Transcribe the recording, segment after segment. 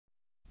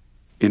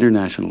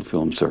International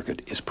Film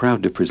Circuit is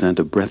proud to present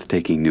a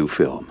breathtaking new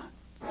film.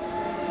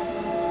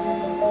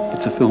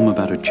 It's a film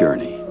about a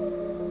journey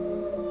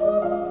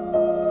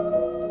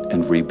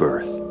and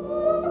rebirth.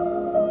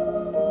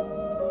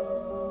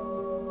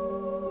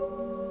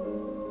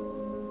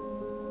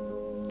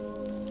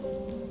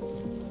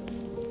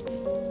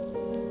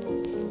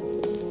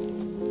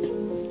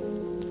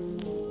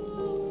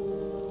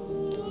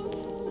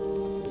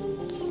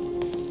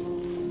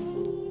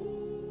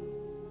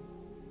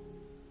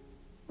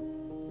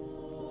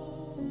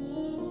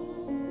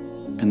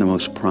 And the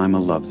most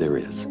primal love there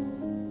is.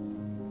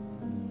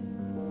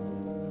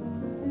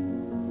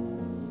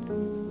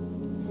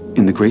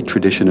 In the great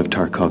tradition of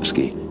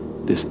Tarkovsky,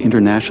 this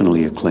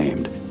internationally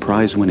acclaimed,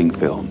 prize-winning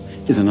film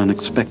is an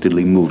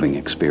unexpectedly moving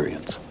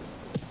experience,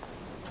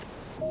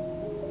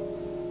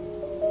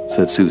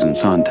 said Susan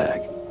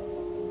Sontag.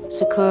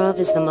 Sokurov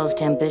is the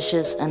most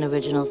ambitious and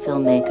original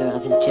filmmaker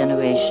of his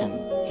generation.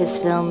 His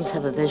films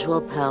have a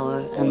visual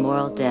power and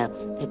moral depth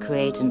that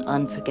create an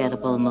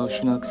unforgettable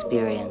emotional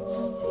experience.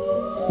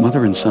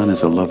 Mother and Son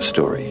is a love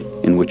story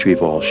in which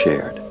we've all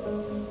shared.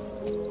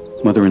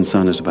 Mother and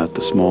Son is about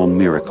the small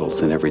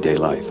miracles in everyday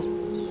life.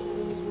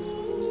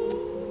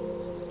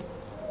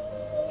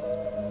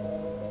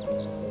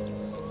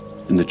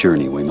 And the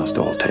journey we must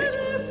all take.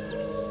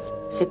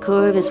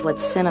 Sokurov is what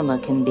cinema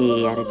can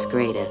be at its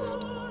greatest.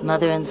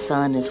 Mother and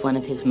Son is one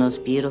of his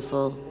most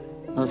beautiful,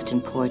 most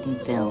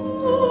important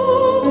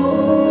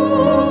films.